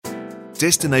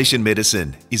Destination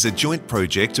Medicine is a joint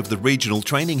project of the regional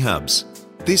training hubs.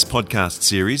 This podcast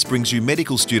series brings you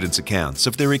medical students' accounts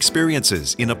of their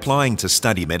experiences in applying to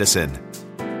study medicine.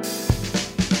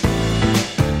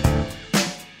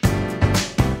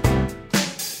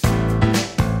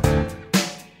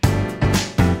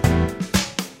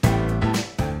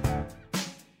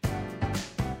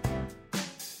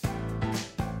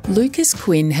 Lucas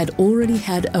Quinn had already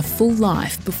had a full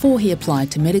life before he applied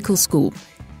to medical school.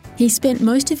 He spent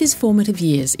most of his formative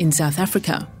years in South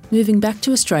Africa, moving back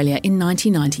to Australia in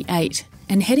 1998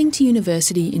 and heading to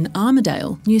university in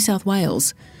Armidale, New South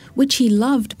Wales, which he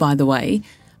loved, by the way,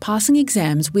 passing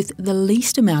exams with the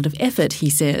least amount of effort, he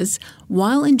says,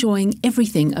 while enjoying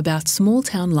everything about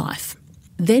small-town life.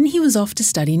 Then he was off to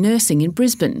study nursing in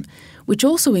Brisbane, which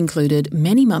also included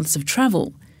many months of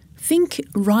travel. Think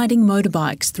riding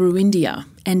motorbikes through India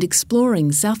and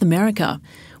exploring South America.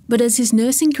 But as his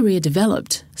nursing career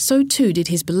developed, so too did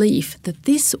his belief that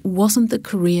this wasn't the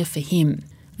career for him.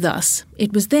 Thus,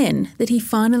 it was then that he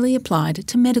finally applied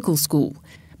to medical school.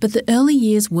 But the early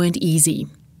years weren't easy.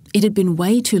 It had been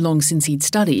way too long since he'd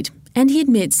studied, and he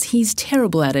admits he's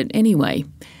terrible at it anyway.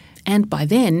 And by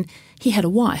then, he had a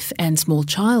wife and small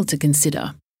child to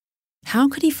consider. How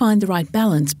could he find the right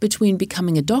balance between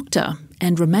becoming a doctor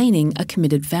and remaining a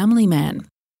committed family man?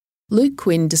 Luke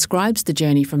Quinn describes the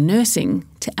journey from nursing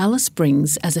to Alice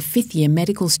Springs as a fifth-year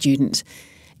medical student.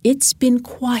 It's been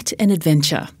quite an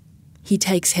adventure. He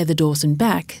takes Heather Dawson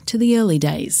back to the early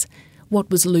days. What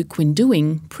was Luke Quinn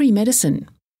doing pre-medicine?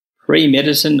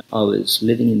 Pre-medicine, I was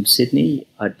living in Sydney.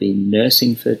 I'd been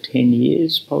nursing for 10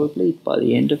 years probably by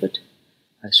the end of it.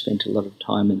 I spent a lot of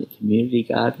time in the community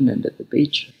garden and at the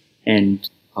beach, and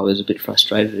I was a bit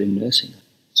frustrated in nursing.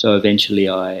 So eventually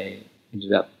I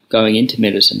ended up going into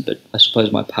medicine, but I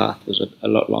suppose my path was a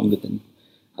lot longer than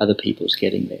other people's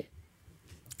getting there.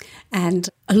 And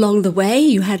along the way,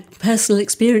 you had personal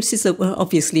experiences that were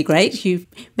obviously great. You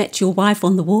met your wife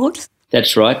on the ward.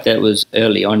 That's right. That was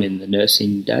early on in the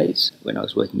nursing days when I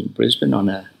was working in Brisbane on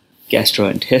a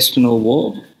gastrointestinal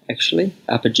ward, actually.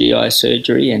 Upper GI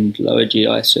surgery and lower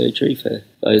GI surgery, for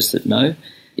those that know,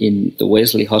 in the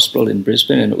Wesley Hospital in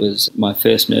Brisbane, and it was my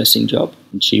first nursing job,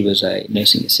 and she was a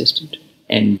nursing assistant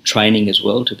and training as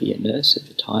well to be a nurse at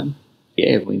the time.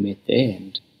 Yeah, we met there,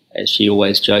 and as she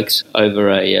always jokes, over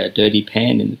a dirty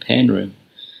pan in the pan room.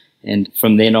 And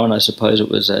from then on, I suppose it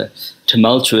was a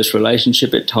tumultuous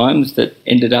relationship at times that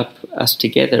ended up us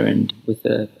together and with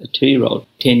a 2-year-old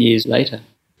 10 years later.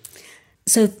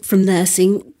 So from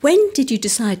nursing, when did you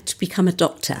decide to become a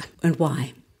doctor and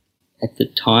why? At the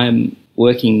time,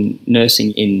 working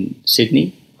nursing in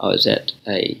Sydney, I was at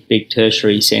a big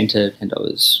tertiary centre and I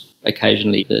was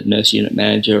occasionally the nurse unit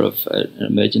manager of an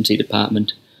emergency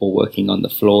department or working on the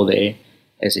floor there,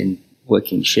 as in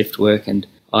working shift work. And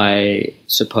I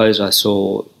suppose I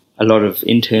saw a lot of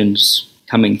interns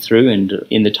coming through, and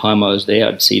in the time I was there,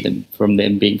 I'd see them from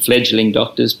them being fledgling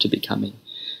doctors to becoming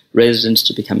residents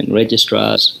to becoming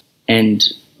registrars. And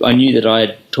I knew that I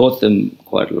had taught them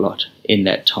quite a lot in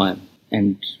that time.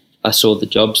 And I saw the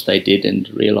jobs they did and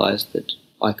realised that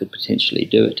I could potentially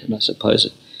do it. And I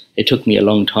suppose it took me a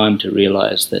long time to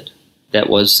realise that that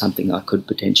was something I could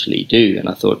potentially do. And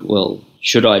I thought, well,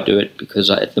 should I do it? Because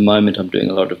at the moment I'm doing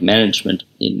a lot of management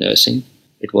in nursing.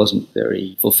 It wasn't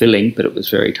very fulfilling, but it was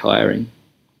very tiring.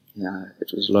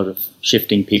 It was a lot of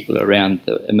shifting people around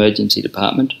the emergency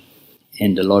department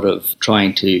and a lot of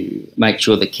trying to make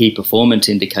sure the key performance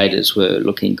indicators were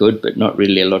looking good, but not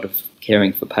really a lot of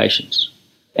caring for patients.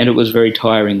 And it was very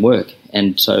tiring work.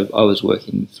 And so I was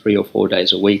working 3 or 4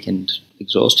 days a week and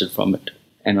exhausted from it.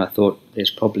 And I thought there's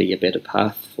probably a better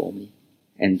path for me.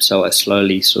 And so I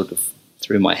slowly sort of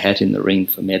threw my hat in the ring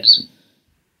for medicine.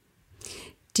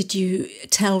 Did you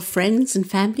tell friends and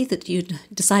family that you'd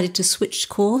decided to switch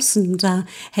course and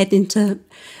head into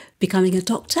becoming a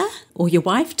doctor? Or your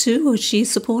wife too? Was she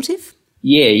supportive?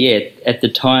 Yeah. At the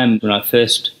time when I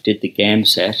first did the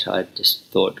GAMSAT, I just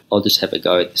thought I'll just have a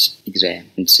go at this exam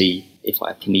and see if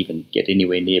I can even get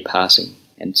anywhere near passing.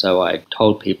 And so I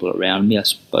told people around me. I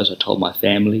suppose I told my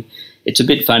family. It's a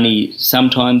bit funny.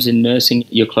 Sometimes in nursing,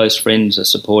 your close friends are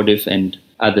supportive and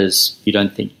others you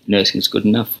don't think nursing is good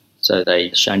enough. So they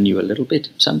shun you a little bit,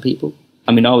 some people.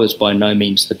 I mean, I was by no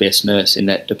means the best nurse in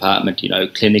that department,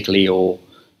 clinically or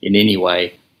in any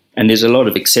way. And there's a lot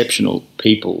of exceptional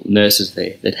people, nurses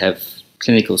there, that have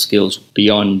clinical skills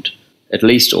beyond at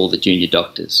least all the junior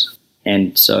doctors.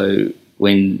 And so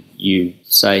when you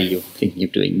say you're thinking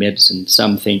of doing medicine,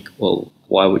 some think, well,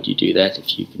 why would you do that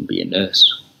if you can be a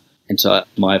nurse? And so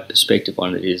my perspective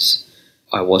on it is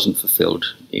I wasn't fulfilled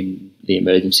in the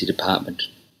emergency department.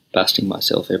 busting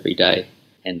myself every day,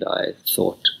 and I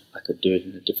thought I could do it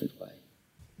in a different way.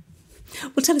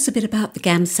 Well, tell us a bit about the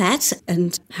GAMSAT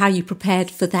and how you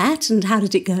prepared for that and how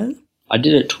did it go? I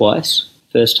did it twice.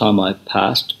 First time I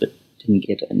passed, but didn't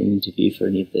get an interview for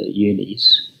any of the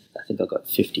unis. I think I got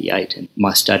 58, and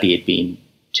my study had been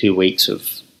 2 weeks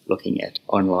of looking at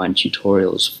online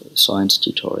tutorials for science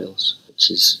tutorials,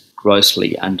 which is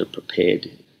grossly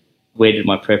underprepared. Where did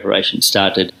my preparation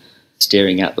started?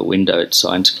 Staring out the window at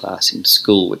science class in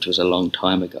school, which was a long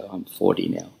time ago. I'm 40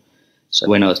 now. So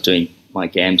when I was doing my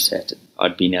GAMSAT,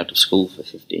 I'd been out of school for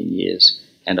 15 years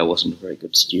and I wasn't a very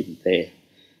good student there.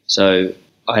 So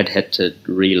I'd had to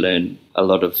relearn a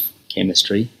lot of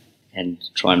chemistry and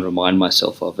try and remind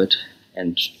myself of it.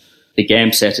 And the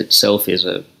GAMSAT itself is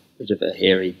a bit of a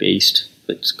hairy beast.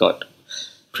 It's got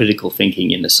critical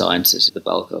thinking in the sciences, the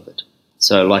bulk of it.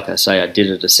 So like I say, I did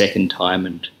it a second time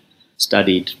and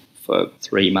studied for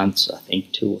 3 months, I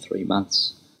think, 2 or 3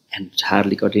 months, and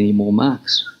hardly got any more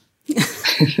marks.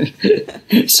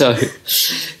 So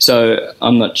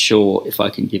I'm not sure if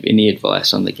I can give any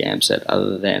advice on the GAMSAT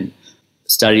other than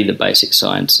study the basic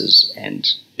sciences,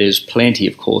 and there's plenty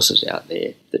of courses out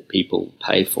there that people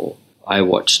pay for. I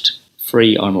watched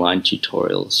free online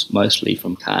tutorials, mostly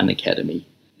from Khan Academy.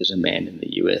 There's a man in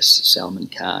the US, Salman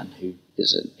Khan, who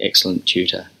is an excellent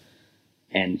tutor,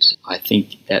 and I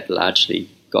think that largely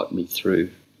got me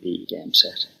through the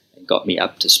GAMSAT and got me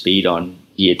up to speed on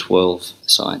Year 12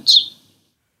 science.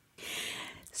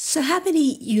 So how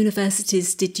many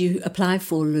universities did you apply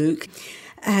for, Luke?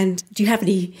 And do you have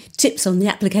any tips on the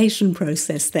application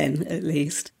process then, at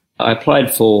least? I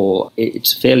applied for,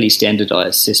 it's a fairly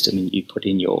standardised system, and you put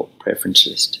in your preference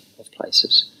list of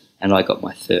places, and I got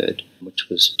my third, which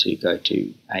was to go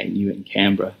to ANU in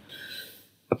Canberra.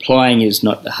 Applying is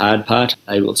not the hard part.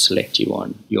 They will select you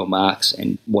on your marks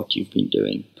and what you've been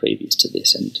doing previous to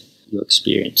this and your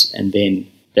experience, and then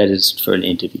that is for an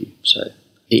interview. So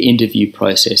the interview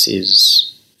process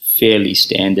is fairly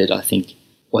standard. I think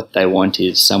what they want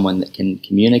is someone that can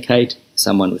communicate,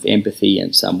 someone with empathy,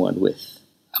 and someone with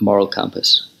a moral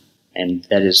compass. And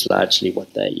that is largely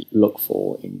what they look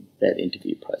for in that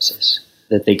interview process,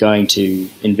 that they're going to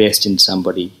invest in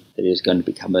somebody that is going to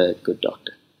become a good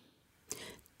doctor.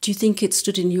 Do you think it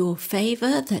stood in your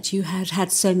favour that you had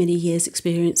had so many years'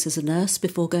 experience as a nurse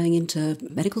before going into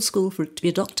medical school to be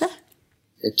a doctor?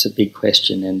 It's a big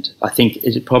question, and I think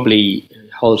it probably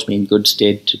holds me in good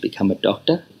stead to become a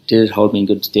doctor. Did it hold me in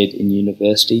good stead in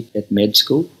university at med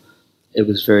school? It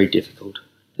was very difficult.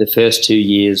 The first 2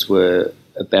 years were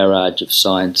a barrage of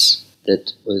science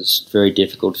that was very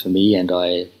difficult for me, and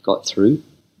I got through.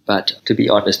 But to be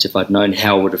honest, if I'd known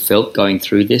how I would have felt going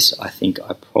through this, I think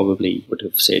I probably would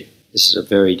have said, this is a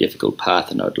very difficult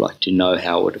path and I'd like to know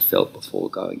how I would have felt before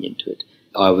going into it.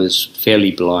 I was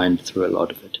fairly blind through a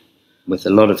lot of it. With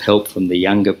a lot of help from the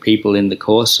younger people in the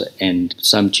course and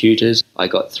some tutors, I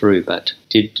got through. But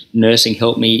did nursing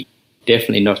help me?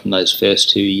 Definitely not in those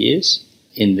first 2 years.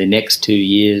 In the next 2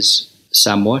 years,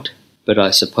 somewhat. But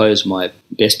I suppose my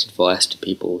best advice to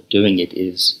people doing it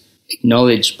is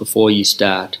acknowledge before you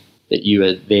start that you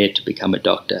are there to become a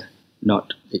doctor,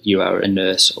 not that you are a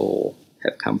nurse or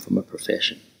have come from a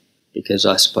profession. Because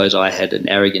I suppose I had an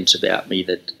arrogance about me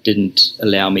that didn't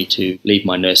allow me to leave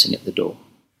my nursing at the door.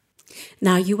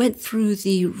 Now, you went through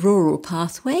the rural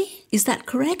pathway, is that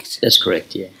correct? That's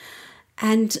correct, yeah.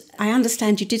 And I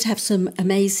understand you did have some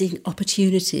amazing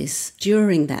opportunities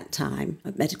during that time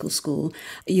at medical school.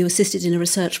 You assisted in a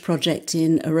research project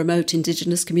in remote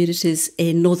Indigenous communities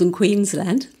in northern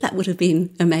Queensland. That would have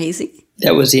been amazing.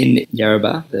 That was in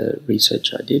Yarrabah, the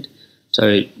research I did.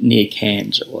 So near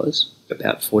Cairns it was,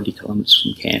 about 40 kilometres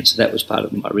from Cairns. So that was part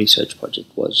of my research project,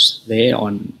 was there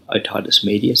on otitis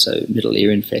media, so middle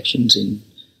ear infections in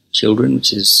children,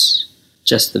 which is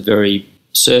just the very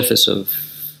surface of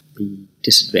the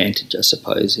disadvantage, I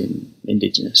suppose, in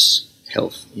Indigenous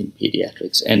health in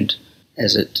paediatrics. And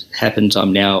as it happens,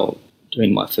 I'm now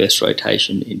doing my first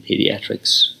rotation in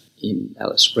paediatrics in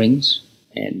Alice Springs,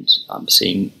 and I'm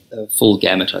seeing a full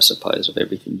gamut, I suppose, of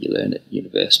everything you learn at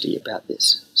university about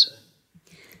this. So,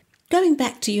 going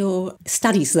back to your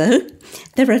studies, though,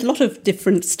 there are a lot of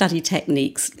different study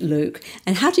techniques, Luke.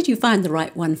 And how did you find the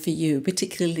right one for you?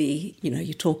 Particularly,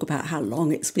 you talk about how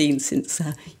long it's been since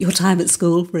your time at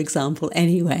school, for example,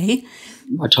 anyway.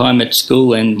 My time at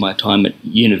school and my time at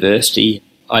university,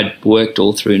 I'd worked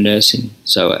all through nursing,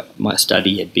 so my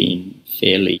study had been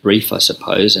fairly brief, I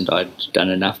suppose, and I'd done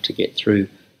enough to get through.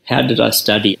 How did I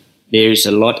study? There's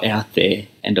a lot out there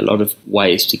and a lot of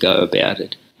ways to go about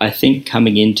it. I think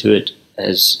coming into it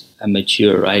as a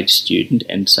mature age student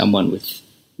and someone with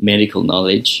medical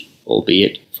knowledge,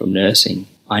 albeit from nursing,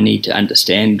 I need to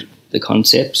understand the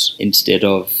concepts instead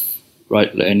of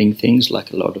rote learning things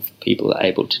like a lot of people are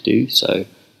able to do. So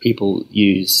people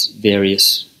use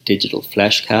various digital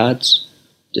flashcards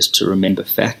just to remember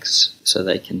facts so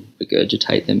they can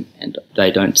regurgitate them, and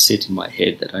they don't sit in my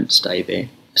head, they don't stay there.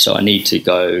 So I need to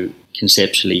go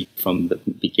conceptually from the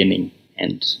beginning,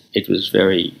 and it was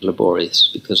very laborious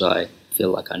because I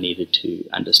feel like I needed to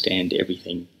understand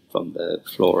everything from the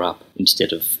floor up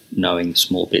instead of knowing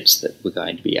small bits that were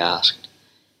going to be asked.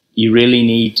 You really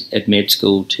need at med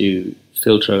school to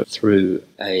filter through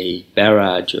a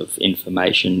barrage of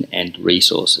information and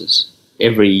resources.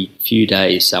 Every few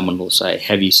days someone will say,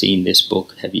 have you seen this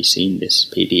book? Have you seen this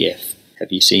PDF?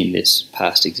 Have you seen this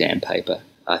past exam paper?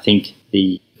 I think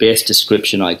the best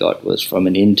description I got was from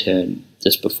an intern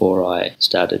just before I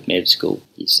started med school.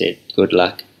 He said, good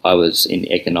luck. I was in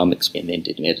economics and then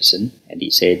did medicine. And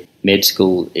he said, med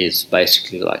school is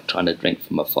basically like trying to drink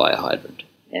from a fire hydrant.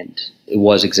 And it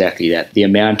was exactly that. The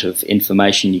amount of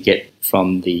information you get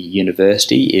from the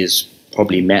university is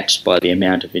probably matched by the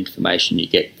amount of information you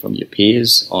get from your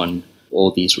peers on all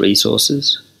these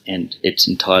resources, and it's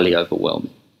entirely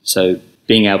overwhelming. So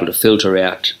being able to filter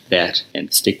out that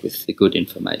and stick with the good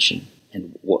information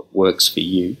and what works for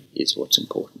you is what's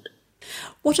important.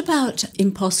 What about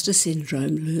imposter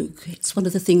syndrome, Luke? It's one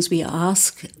of the things we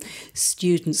ask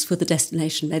students for the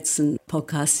Destination Medicine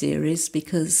podcast series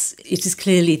because it is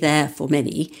clearly there for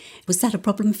many. Was that a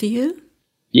problem for you?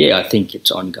 Yeah, I think it's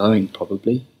ongoing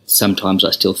probably. Sometimes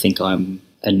I still think I'm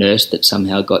a nurse that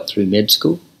somehow got through med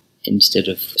school. Instead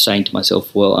of saying to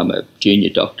myself, well, I'm a junior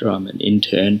doctor, I'm an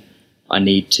intern, I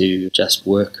need to just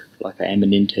work like I am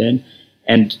an intern.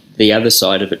 And the other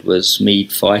side of it was me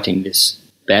fighting this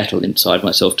battle inside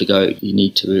myself to go, you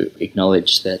need to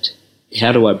acknowledge that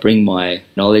how do I bring my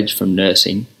knowledge from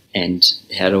nursing and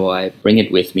how do I bring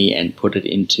it with me and put it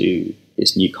into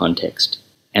this new context?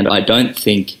 And I don't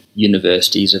think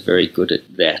universities are very good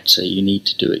at that, so you need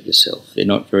to do it yourself. They're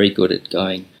not very good at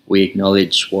going, we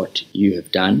acknowledge what you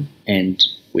have done and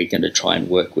we're going to try and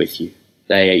work with you.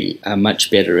 They are much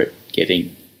better at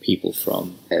getting people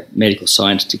from a medical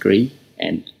science degree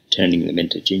and turning them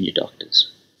into junior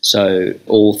doctors. So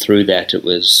all through that it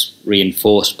was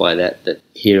reinforced by that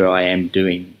here I am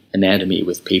doing anatomy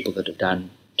with people that have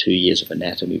done 2 years of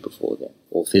anatomy before them,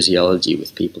 or physiology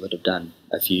with people that have done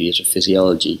a few years of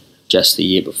physiology just the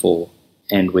year before.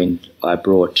 And when I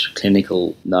brought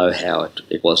clinical know-how,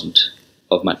 it wasn't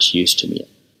of much use to me.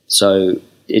 So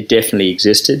it definitely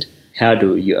existed. How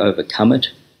do you overcome it?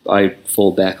 I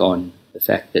fall back on the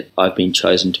fact that I've been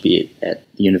chosen to be at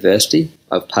the university.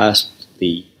 I've passed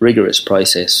the rigorous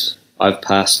process. I've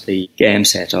passed the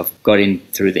GAMSAT. I've got in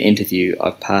through the interview.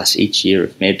 I've passed each year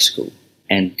of med school.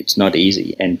 And it's not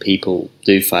easy, and people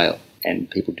do fail, and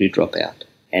people do drop out.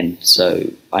 And so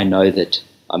I know that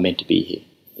I'm meant to be here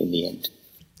in the end.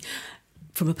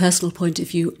 From a personal point of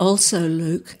view, also,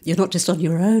 Luke, you're not just on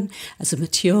your own. As a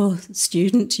mature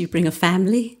student, you bring a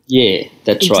family. Yeah,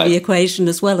 that's right. Into the equation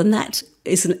as well, and that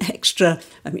is an extra,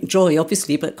 joy,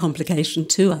 obviously, but complication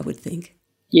too, I would think.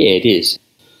 Yeah, it is.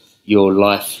 Your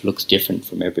life looks different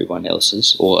from everyone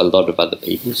else's, or a lot of other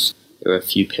people's. There are a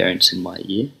few parents in my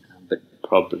year, but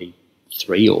probably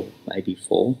 3 or maybe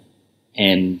 4.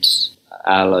 And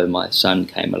Arlo, my son,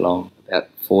 came along about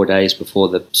 4 days before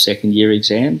the second year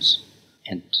exams.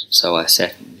 And so I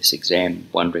sat in this exam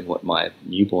wondering what my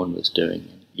newborn was doing.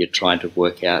 And you're trying to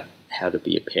work out how to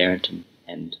be a parent,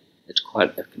 and it's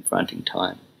quite a confronting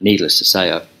time. Needless to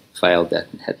say, I failed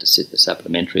that and had to sit the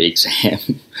supplementary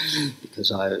exam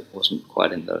because I wasn't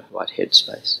quite in the right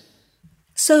headspace.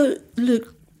 So,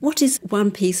 Luke, what is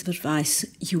one piece of advice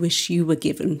you wish you were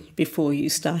given before you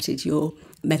started your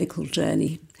medical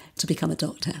journey to become a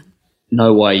doctor?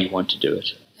 Know why you want to do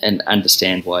it and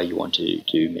understand why you want to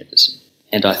do medicine.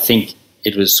 And I think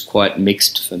it was quite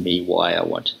mixed for me why I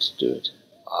wanted to do it.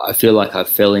 I feel like I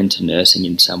fell into nursing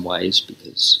in some ways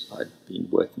because I'd been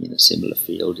working in a similar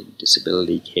field in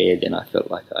disability care. Then I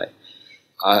felt like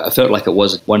it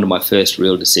was one of my first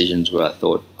real decisions where I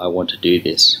thought I want to do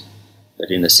this. But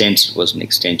in a sense, it was an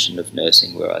extension of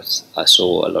nursing where I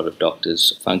saw a lot of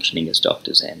doctors functioning as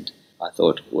doctors, and I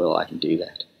thought, well, I can do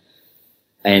that.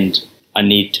 And I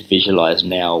need to visualise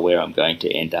now where I'm going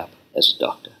to end up as a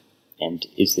doctor. And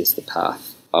is this the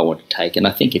path I want to take? And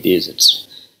I think it is.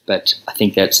 But I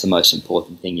think that's the most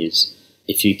important thing is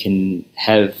if you can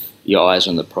have your eyes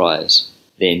on the prize,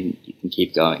 then you can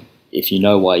keep going. If you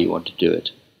know why you want to do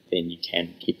it, then you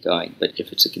can keep going. But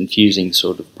if it's a confusing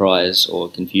sort of prize or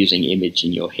a confusing image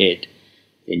in your head,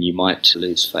 then you might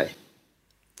lose faith.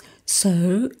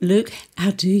 So, Luke,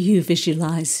 how do you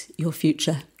visualise your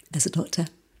future as a doctor?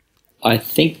 I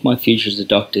think my future as a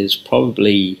doctor is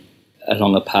probably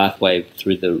along a pathway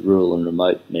through the rural and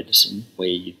remote medicine where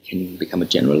you can become a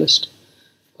generalist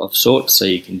of sorts, so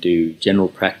you can do general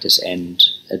practice and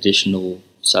additional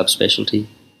subspecialty.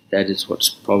 That is what's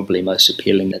probably most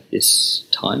appealing at this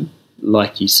time.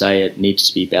 Like you say, it needs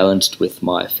to be balanced with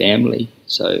my family,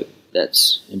 so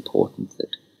that's important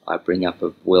that I bring up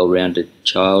a well-rounded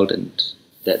child and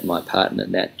that my partner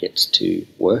Nat gets to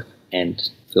work and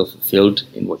feel fulfilled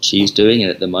in what she's doing. And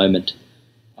at the moment,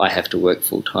 I have to work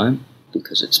full-time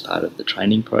because it's part of the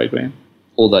training program,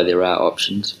 although there are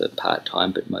options for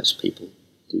part-time, but most people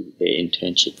do their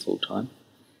internship full-time.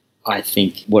 I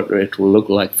think what it will look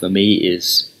like for me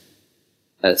is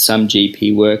some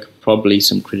GP work, probably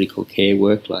some critical care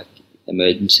work like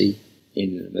emergency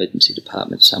in an emergency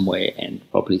department somewhere, and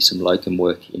probably some locum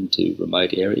work into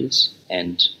remote areas,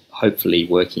 and hopefully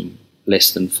working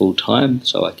less than full-time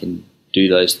so I can do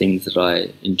those things that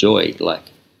I enjoy,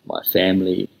 like my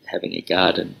family, having a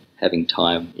garden, having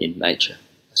time in nature,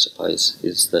 I suppose,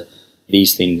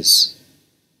 these things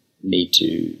need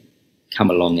to come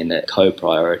along in a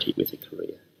co-priority with a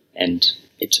career. And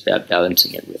it's about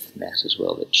balancing it with Nat as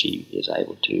well, that she is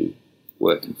able to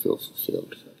work and feel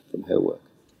fulfilled from her work.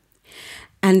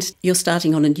 And you're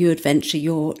starting on a new adventure.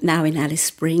 You're now in Alice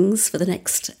Springs for the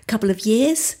next couple of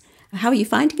years. How are you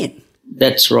finding it?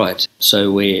 That's right.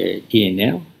 So we're here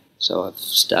now. So I've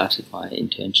started my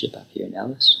internship up here in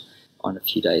Alice, on a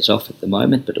few days off at the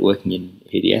moment, but working in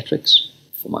paediatrics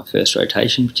for my first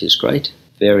rotation, which is great.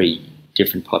 Very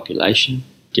different population,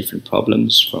 different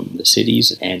problems from the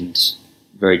cities, and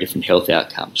very different health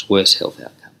outcomes, worse health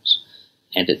outcomes.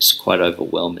 And it's quite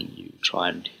overwhelming. You try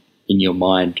and, in your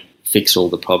mind, fix all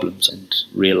the problems and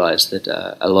realise that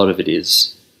a lot of it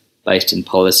is based in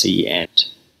policy and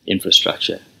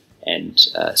infrastructure and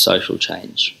social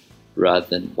change rather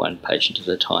than one patient at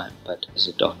a time. But as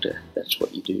a doctor, that's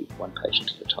what you do, one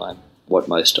patient at a time, what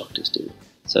most doctors do.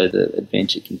 So the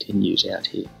adventure continues out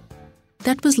here.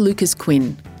 That was Lucas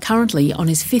Quinn, currently on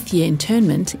his 5th year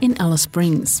internment in Alice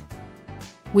Springs.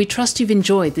 We trust you've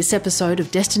enjoyed this episode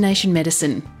of Destination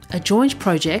Medicine, a joint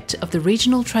project of the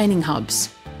regional training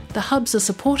hubs. The hubs are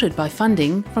supported by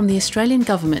funding from the Australian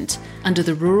Government under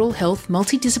the Rural Health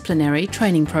Multidisciplinary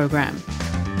Training Program.